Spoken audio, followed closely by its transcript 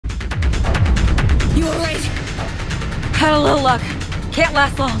Had a little luck. Can't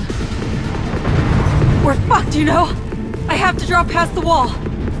last long. We're fucked, you know? I have to drop past the wall.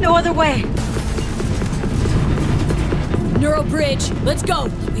 No other way. Neural bridge. Let's go.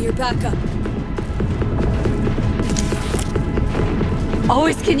 I'll be your backup.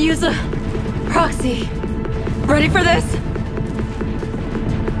 Always can use a proxy. Ready for this?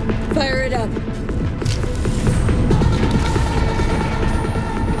 Fire it up.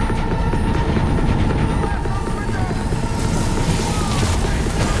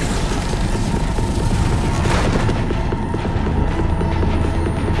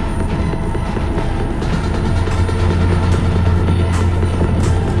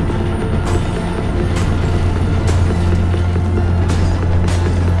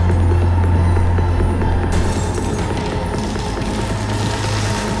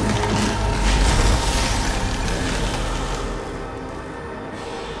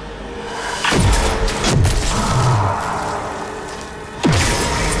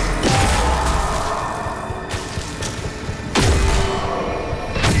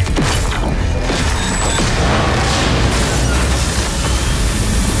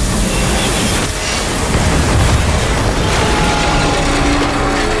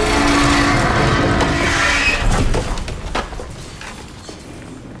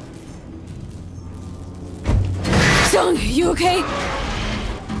 You okay?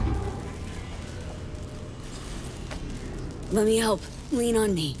 Let me help. Lean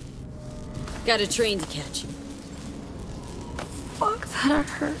on me. Got a train to catch. Fuck, that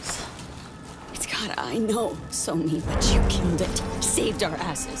hurts. It's gotta, I know, so me, but you killed it. Saved our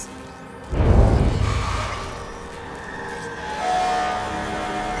asses.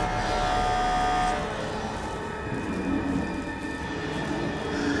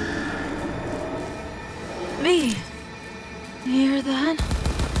 Me. You hear that?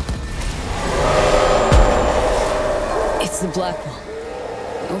 It's the Blackwall.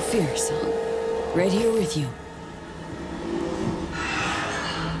 No fear, son. Right here with you.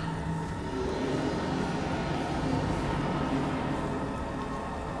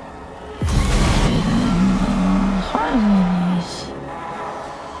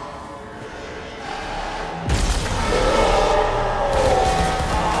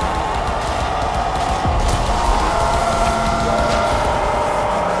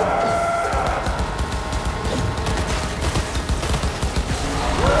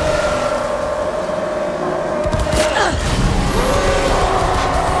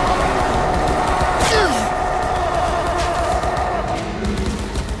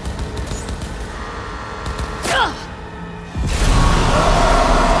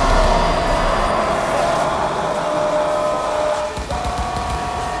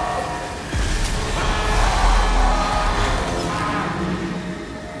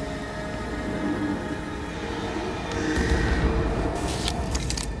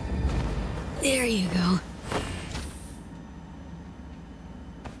 There you go.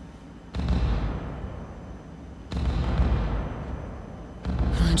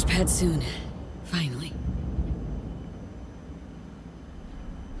 Launch pad soon. Finally.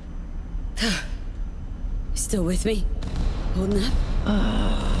 Still with me? Holding up?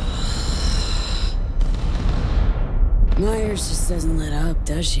 Myers just doesn't let up,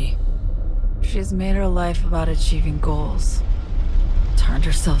 does she? She's made her life about achieving goals. Turned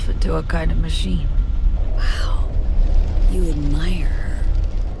herself into a kind of machine. Wow. You admire her.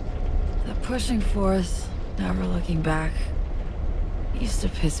 The pushing forth, never looking back, used to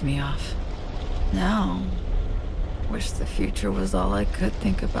piss me off. Now, wish the future was all I could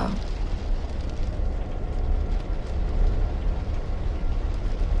think about.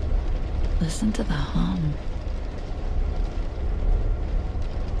 Listen to the hum.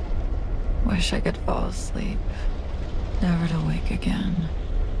 Wish I could fall asleep, never to wake again.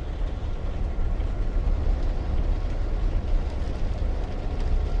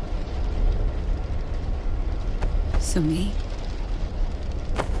 So me?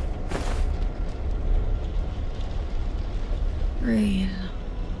 Reed.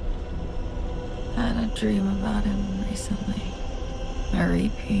 Had a dream about him recently. A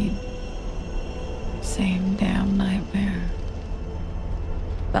repeat. Same damn nightmare.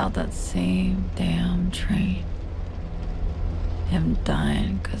 About that same damn train. Him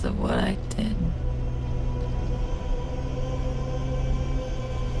dying because of what I did.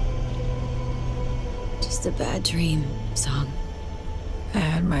 Just a bad dream, Song. I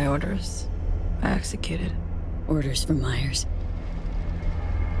had my orders. I executed. Orders from Myers.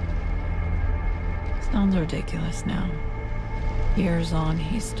 Sounds ridiculous now. Years on,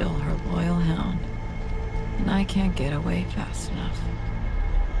 he's still her loyal hound. And I can't get away fast enough.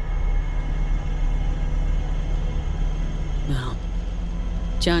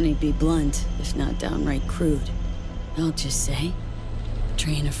 Johnny'd be blunt, if not downright crude. I'll just say,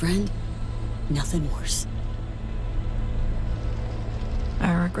 betraying a friend, nothing worse.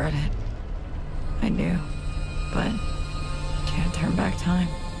 I regret it. I do. But can't turn back time.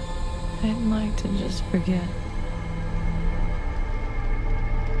 I'd like to just forget.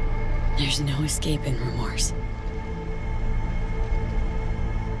 There's no escaping remorse.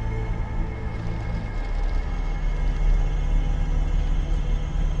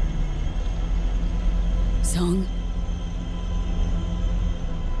 Song?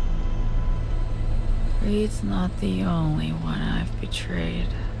 Reed's not the only one I've betrayed.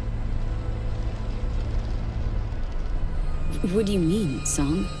 What do you mean,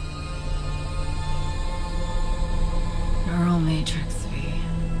 Song? Neural Matrix V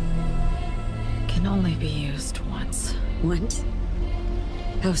can only be used once. What?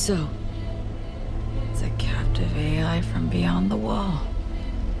 How so? It's a captive AI from beyond the wall.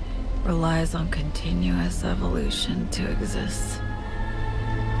 Relies on continuous evolution to exist.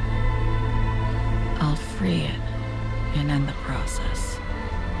 I'll free it and end the process.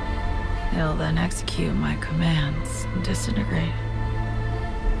 It'll then execute my commands and disintegrate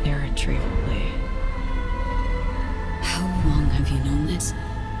irretrievably. How long have you known this?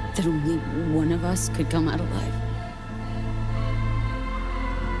 That only one of us could come out alive?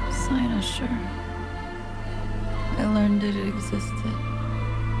 Sure. I learned it existed.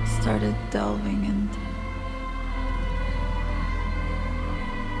 Started delving into.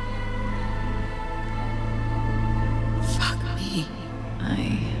 Fuck me.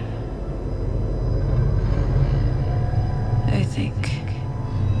 I think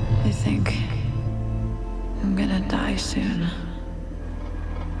I'm gonna die soon.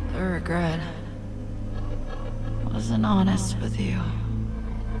 The regret. Wasn't honest with you.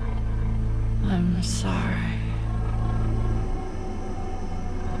 I'm sorry.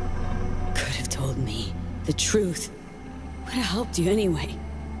 Could have told me the truth. Would have helped you anyway.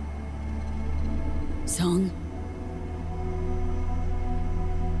 Song?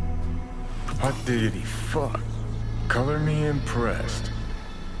 Hot diggity fuck. Color me impressed.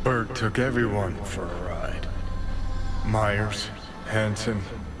 Bird took everyone for a ride. Myers, Hanson,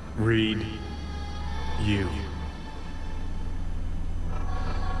 Reed, you.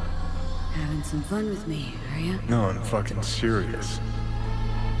 Having some fun with me, are ya? No, I'm fucking serious.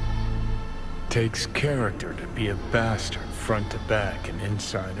 Takes character to be a bastard front to back and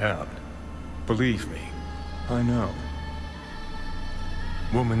inside out. Believe me, I know.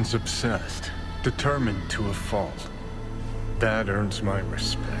 Woman's obsessed, determined to a fault. That earns my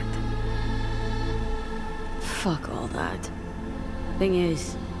respect. Fuck all that. Thing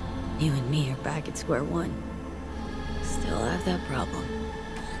is, you and me are back at square one. Still have that problem.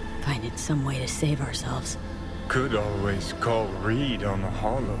 Finding some way to save ourselves. Could always call Reed on the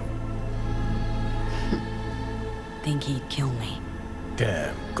holo. Think he'd kill me.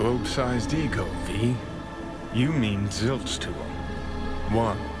 Damn, globe-sized ego, V. You mean zilch to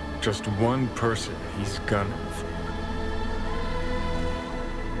him. Just one person he's gunning for.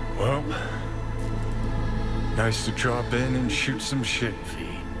 Well, nice to drop in and shoot some shit, V.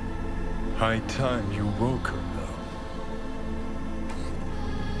 High time you woke her, though.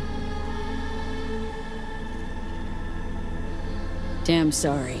 Damn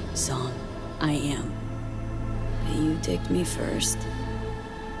sorry, Song. I am. But you dicked me first.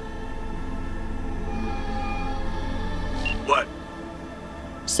 What?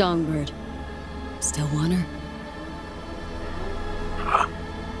 Songbird. Still want her? Huh?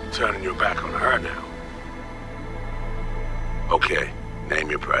 Turning your back on her now. Okay, name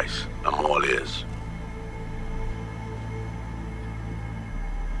your price. I'm all ears.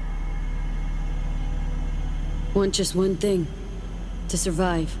 Want just one thing. To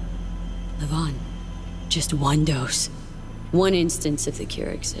survive. Live on. Just one dose. One instance if the cure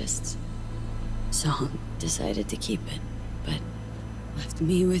exists. Song decided to keep it, but left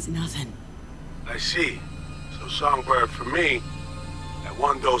me with nothing. I see. So Songbird for me, that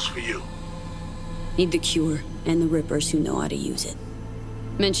one dose for you. Need the cure, and the Rippers who know how to use it.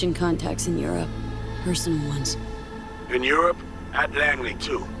 Mention contacts in Europe. Personal ones. In Europe, at Langley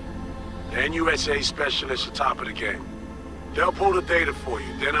too. The NUSA specialists are top of the game. They'll pull the data for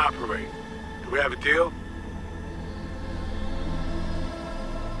you, then operate. Do we have a deal?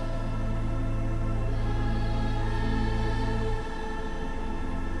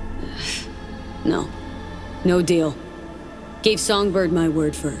 No. No deal. Gave Songbird my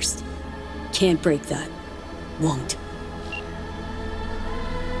word first. Can't break that. Won't.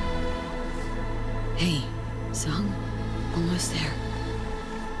 Hey, Song? Almost there.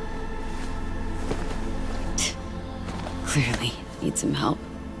 Clearly, need some help.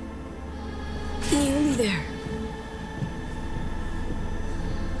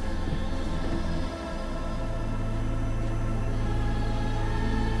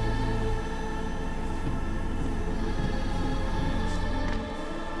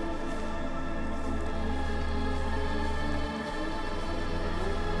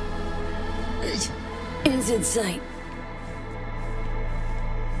 One's in sight.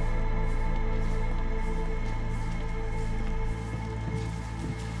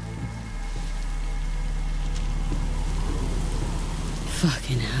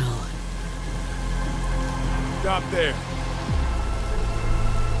 Fucking hell. Stop there.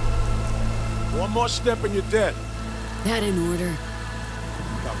 One more step and you're dead. That in order.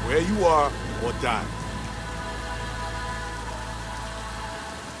 Stop where you are or die.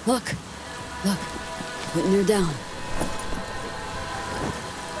 Look. Look. Putting her down.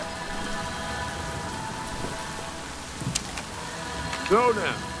 Go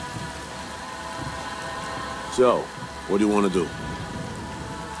now. So, what do you want to do?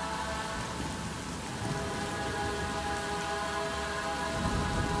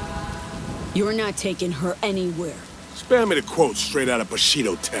 You're not taking her anywhere. Spare me the quote straight out of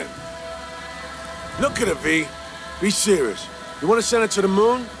Bushido 10. Look at her, V. Be serious. You want to send her to the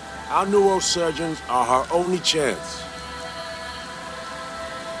moon? Our neurosurgeons are her only chance.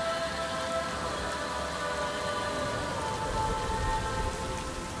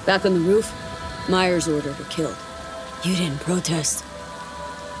 Back on the roof, Myers ordered her killed. You didn't protest.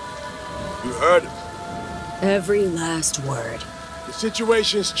 You heard him. Every last word. The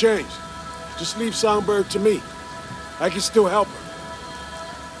situation's changed. Just leave Songbird to me. I can still help her.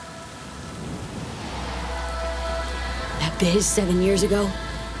 That biz 7 years ago?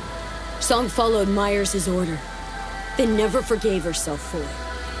 Song followed Myers' order, then never forgave herself for it.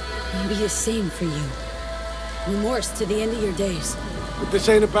 It'll be the same for you. Remorse to the end of your days. But this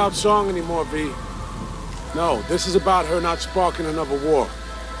ain't about Song anymore, V. No, this is about her not sparking another war.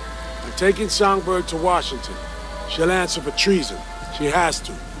 I'm taking Songbird to Washington. She'll answer for treason. She has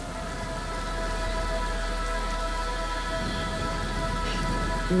to.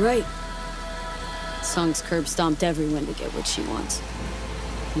 You're right. Song's curb stomped everyone to get what she wants.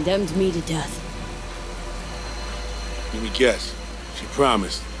 Condemned me to death. Let me guess. She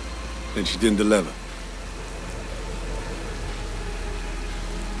promised. Then she didn't deliver.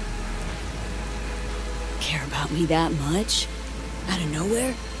 Care about me that much? Out of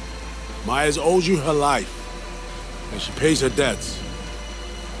nowhere? Myers owes you her life. And she pays her debts.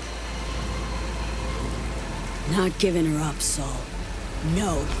 Not giving her up, Saul.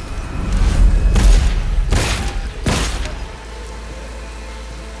 No.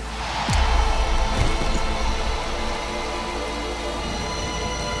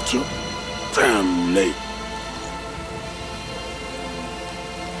 Too damn late.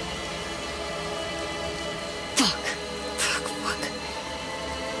 Fuck.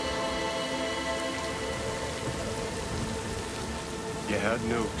 You had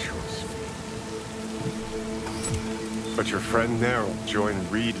no choice. But your friend there will join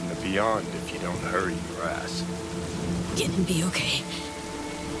Reed in the Beyond if you don't hurry your ass. Gonna be okay.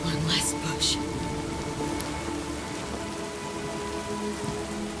 One last push.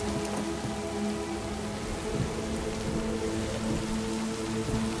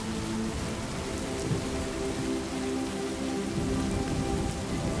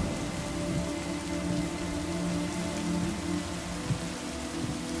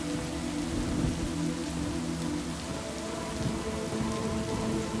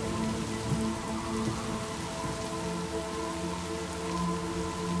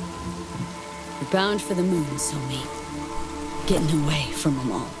 Bound for the moon, so me. Getting away from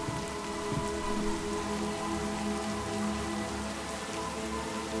them all.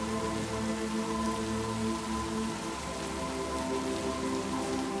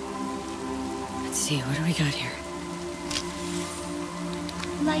 Let's see, what do we got here?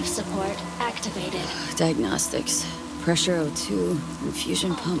 Life support activated. Diagnostics. Pressure O2,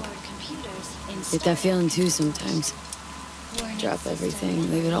 infusion pump. Get that feeling too sometimes. Drop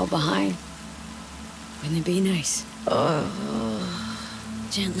everything, leave it all behind. Wouldn't it be nice?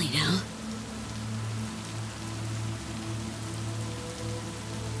 Gently now.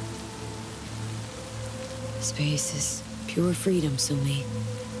 Space is pure freedom, so me.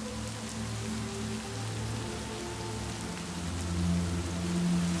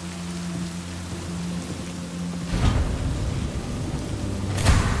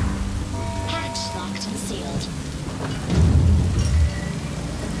 Hatch locked and sealed.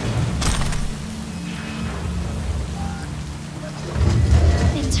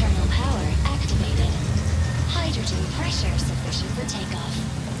 Internal power activated. Hydrogen pressure sufficient for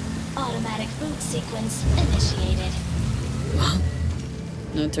takeoff. Automatic boot sequence initiated. Well,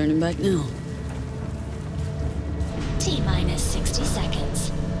 no turning back now. T-minus 60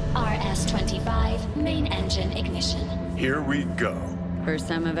 seconds. RS-25 main engine ignition. Here we go. First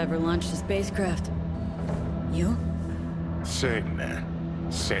time I've ever launched a spacecraft. You? Same, man.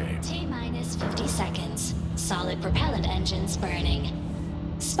 Same. same. T-minus 50 seconds. Solid propellant engines burning.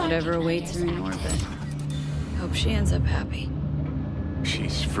 Spark Whatever awaits her in igniters orbit. active. Hope she ends up happy.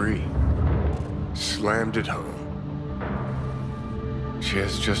 She's free. Slammed it home. She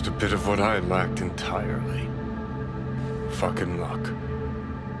has just a bit of what I lacked entirely. Fucking luck.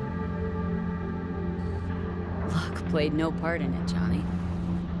 Luck played no part in it, Johnny.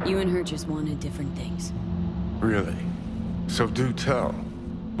 You and her just wanted different things. Really? So do tell.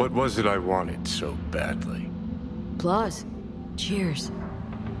 What was it I wanted so badly? Applause. Cheers.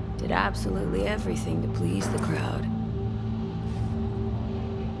 Did absolutely everything to please the crowd.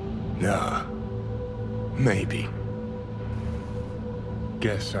 Nah. Maybe.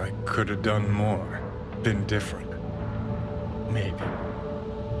 Guess I could have done more. Been different. Maybe.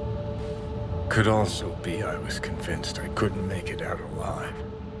 Could also be I was convinced I couldn't make it out alive.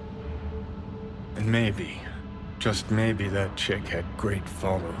 And maybe, just maybe that chick had great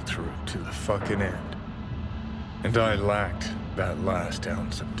follow-through to the fucking end. And I lacked that last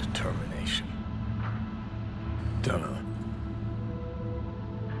ounce of determination. Dunno.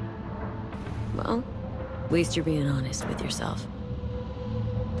 Well, at least you're being honest with yourself.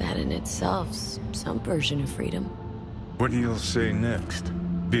 That in itself's some version of freedom. What do you say next?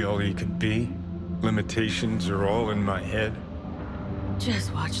 Be all you can be? Limitations are all in my head?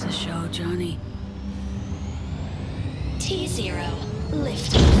 Just watch the show, Johnny. T0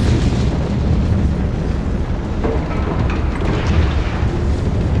 liftoff.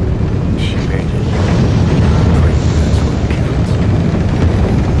 She made it. Great, that's what counts.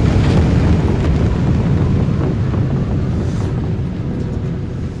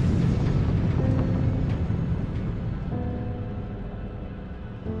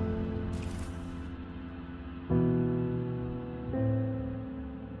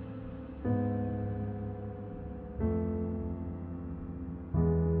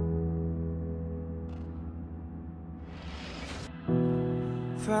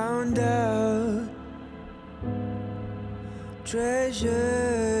 Found out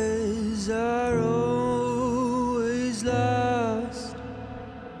treasures are always lost.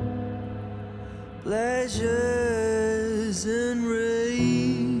 Pleasures and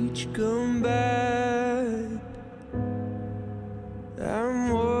rage come back.